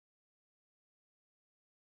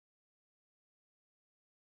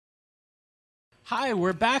Hi,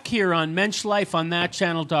 we're back here on Mensch Life on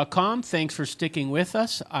thatchannel.com. Thanks for sticking with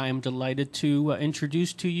us. I'm delighted to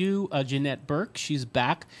introduce to you Janette Burke. She's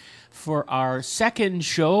back for our second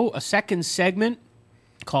show, a second segment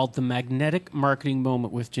called The Magnetic Marketing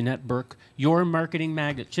Moment with Janette Burke, your marketing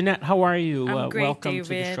magnet. Jeanette, how are you? I'm great, welcome David.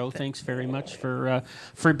 to the show. Thanks very much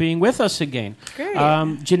for being with us again. Great.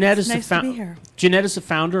 Jeanette it's is nice to be here. Jeanette is the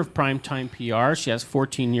founder of Primetime PR. She has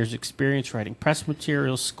 14 years experience writing press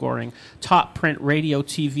materials, scoring top print, radio,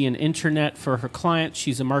 TV, and internet for her clients.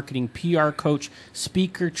 She's a marketing PR coach,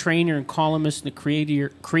 speaker, trainer, and columnist, and the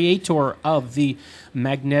creator of the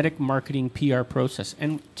Magnetic Marketing PR process.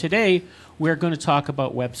 And today, we're going to talk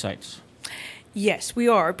about websites. Yes, we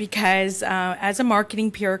are, because as a marketing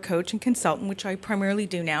PR coach and consultant, which I primarily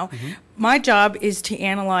do now, my job is to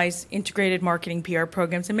analyze integrated marketing PR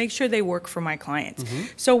programs and make sure they work for my clients.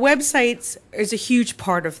 So websites is a huge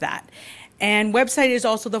part of that. And website is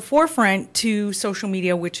also the forefront to social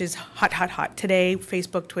media, which is hot today,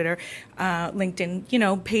 Facebook, Twitter, LinkedIn, you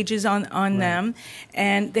know, pages on them,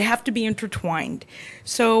 and they have to be intertwined.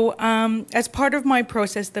 So as part of my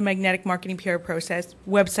process, the magnetic marketing PR process,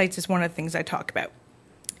 websites is one of the things I talk about.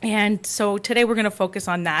 And so today we're going to focus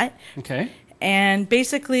on that. Okay. And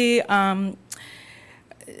basically,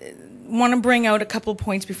 want to bring out a couple of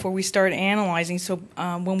points before we start analyzing. So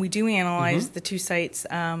when we do analyze the two sites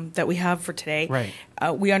that we have for today,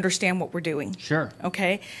 we understand what we're doing. Sure.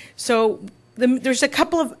 Okay. So there's a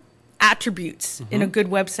couple of attributes in a good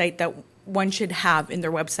website that one should have in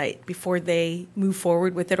their website before they move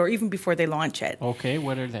forward with it, or even before they launch it. Okay.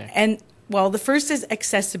 What are they? And well, the first is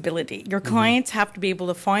accessibility. Your clients have to be able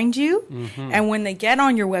to find you, and when they get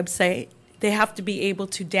on your website, they have to be able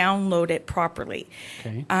to download it properly.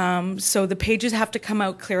 Okay. So the pages have to come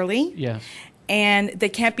out clearly. Yes. And they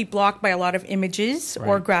can't be blocked by a lot of images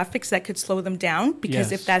or graphics that could slow them down,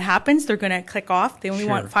 because if that happens, they're going to click off. They only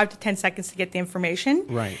want 5 to 10 seconds to get the information.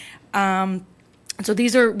 Right. So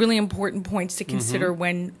these are really important points to consider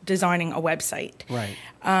when designing a website. Right.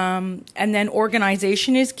 And then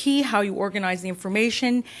organization is key, how you organize the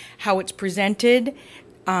information, how it's presented.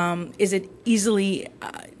 Is it easy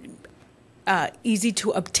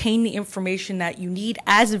to obtain the information that you need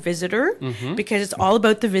as a visitor, because it's all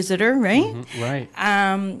about the visitor, right? Right.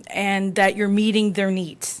 And that you're meeting their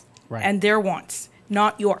needs and their wants,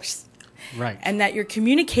 not yours. Right. And that you're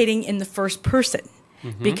communicating in the first person,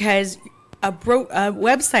 because a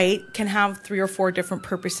website can have 3 or 4 different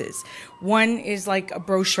purposes. One is like a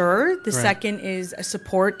brochure, the second is a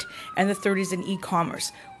support, and the third is an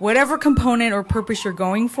e-commerce. Whatever component or purpose you're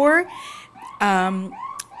going for,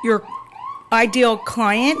 your ideal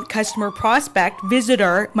client, customer, prospect,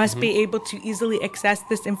 visitor must be able to easily access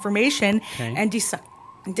this information and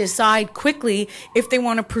decide quickly if they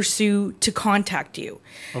want to pursue to contact you.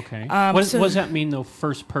 Okay. What does that mean, though,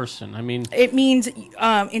 first person? I mean, it means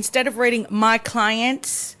instead of writing my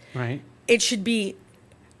clients, it should be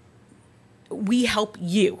we help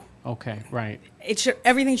you. Okay, right.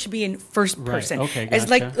 Everything should be in first person. Right. Okay, gotcha.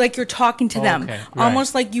 It's like you're talking to them,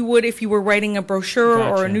 almost like you would if you were writing a brochure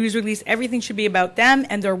or a news release. Everything should be about them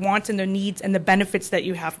and their wants and their needs and the benefits that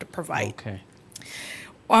you have to provide. Okay.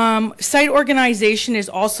 Site organization is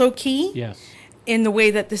also key. Yes. In the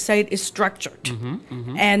way that the site is structured,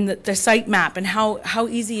 and the site map, and how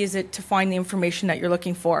easy is it to find the information that you're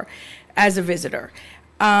looking for as a visitor.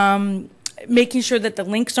 Making sure that the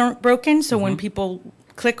links aren't broken, so when people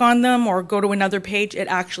click on them or go to another page, it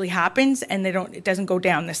actually happens and it doesn't go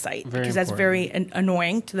down the site, because that's very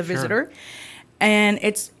annoying to the visitor. And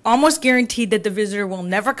it's almost guaranteed that the visitor will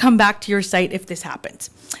never come back to your site if this happens.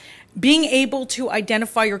 Being able to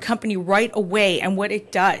identify your company right away and what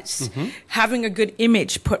it does, having a good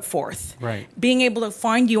image put forth, being able to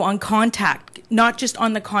find you on contact, not just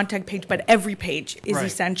on the contact page, but every page is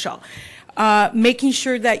essential. Making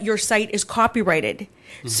sure that your site is copyrighted,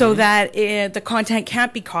 so that the content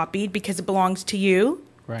can't be copied because it belongs to you.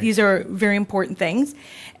 These are very important things.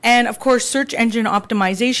 And of course, search engine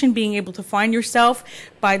optimization, being able to find yourself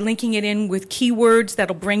by linking it in with keywords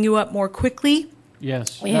that'll bring you up more quickly.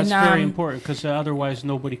 Yes, that's very important, because otherwise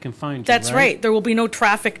nobody can find you. That's right. There will be no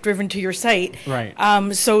traffic driven to your site. Right.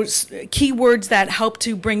 So keywords that help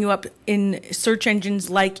to bring you up in search engines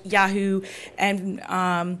like Yahoo and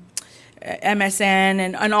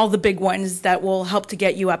MSN and all the big ones that will help to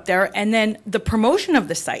get you up there. And then the promotion of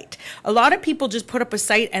the site. A lot of people just put up a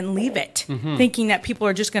site and leave it, thinking that people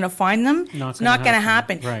are just going to find them. It's not going to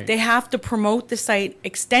happen. Right. They have to promote the site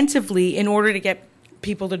extensively in order to get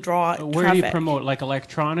people to draw Where traffic. Do you promote? Like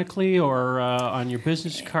electronically or on your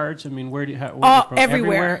business cards? I mean, where do you have?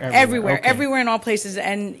 Everywhere. Okay. Everywhere in all places.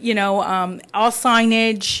 And, you know, all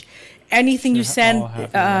signage anything you send,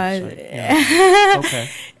 okay.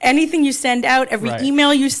 anything you send out, every Right.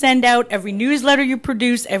 email you send out, every newsletter you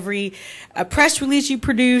produce, every press release you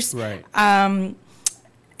produce. Right.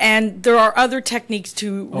 And there are other techniques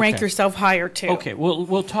to rank yourself higher too. Okay,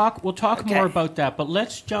 we'll talk more about that, but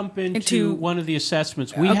let's jump into one of the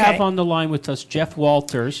assessments. We have on the line with us Jeff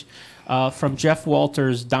Walters from Jeff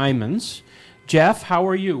Walters Diamonds. Jeff, how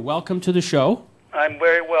are you? Welcome to the show. I'm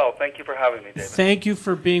very well. Thank you for having me, David. Thank you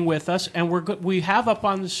for being with us. And we have up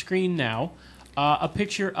on the screen now a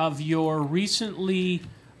picture of your recently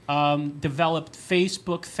developed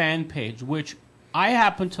Facebook fan page, which I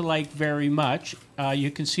happen to like very much.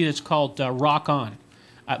 You can see it's called Rock On,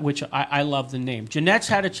 which I love the name. Janette's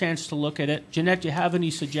had a chance to look at it. Janette, do you have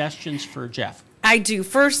any suggestions for Jeff? I do.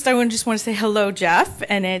 First, I just want to say hello, Jeff,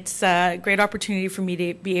 and it's a great opportunity for me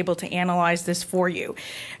to be able to analyze this for you.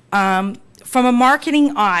 From a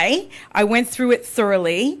marketing eye, I went through it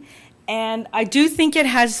thoroughly, and I do think it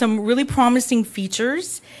has some really promising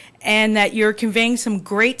features and that you're conveying some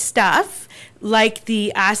great stuff like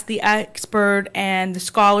the Ask the Expert and the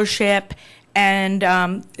scholarship and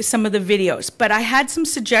some of the videos. But I had some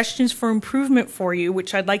suggestions for improvement for you,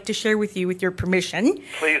 which I'd like to share with you with your permission.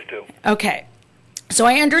 Please do. Okay. So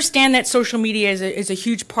I understand that social media is a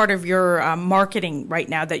huge part of your marketing right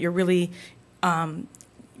now, that you're really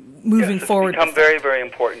moving forward. It's become very, very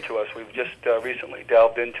important to us. We've just recently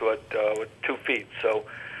delved into it with 2 feet, so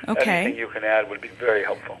anything you can add would be very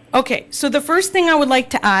helpful. Okay, so the first thing I would like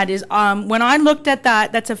to add is when I looked at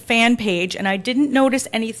that's a fan page, and I didn't notice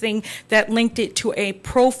anything that linked it to a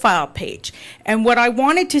profile page. And what I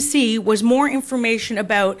wanted to see was more information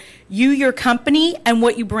about you, your company, and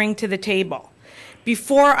what you bring to the table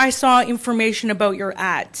before I saw information about your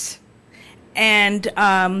ads and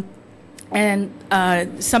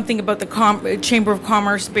something about the Chamber of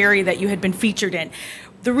Commerce Barrie that you had been featured in.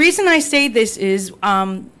 The reason I say this is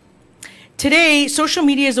today, social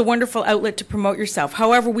media is a wonderful outlet to promote yourself.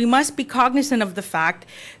 However, we must be cognizant of the fact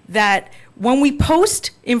that when we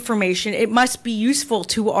post information, it must be useful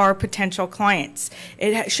to our potential clients.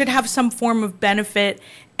 It should have some form of benefit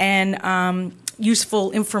and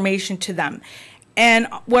useful information to them. And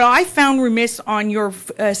what I found remiss on your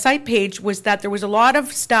site page was that there was a lot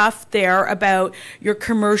of stuff there about your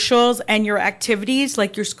commercials and your activities,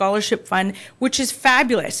 like your scholarship fund, which is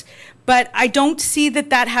fabulous. But I don't see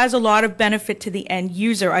that has a lot of benefit to the end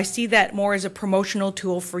user. I see that more as a promotional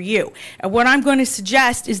tool for you. And what I'm going to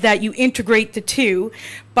suggest is that you integrate the two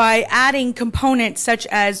by adding components such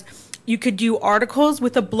as you could do articles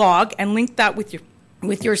with a blog and link that with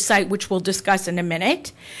your site, which we'll discuss in a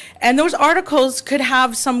minute. And those articles could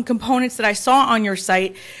have some components that I saw on your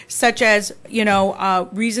site, such as,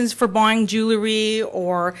 reasons for buying jewelry,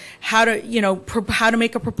 or how to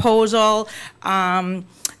make a proposal,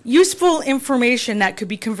 useful information that could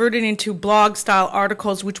be converted into blog style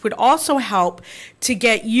articles, which would also help to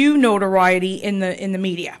get you notoriety in the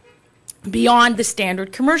media beyond the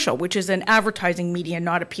standard commercial, which is an advertising medium,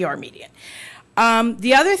 not a PR medium.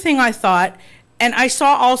 The other thing I thought, and I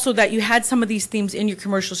saw also that you had some of these themes in your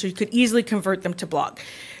commercial, so you could easily convert them to blog.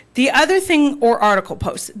 The other thing, or article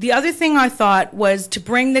posts, the other thing I thought was to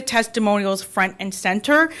bring the testimonials front and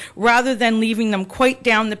center rather than leaving them quite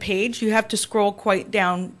down the page. You have to scroll quite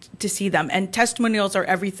down to see them. And testimonials are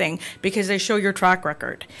everything because they show your track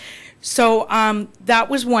record. So that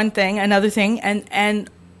was one thing. Another thing, and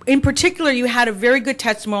in particular, you had a very good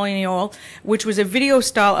testimonial, which was a video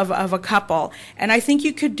style of a couple. And I think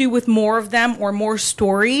you could do with more of them or more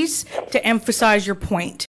stories to emphasize your point.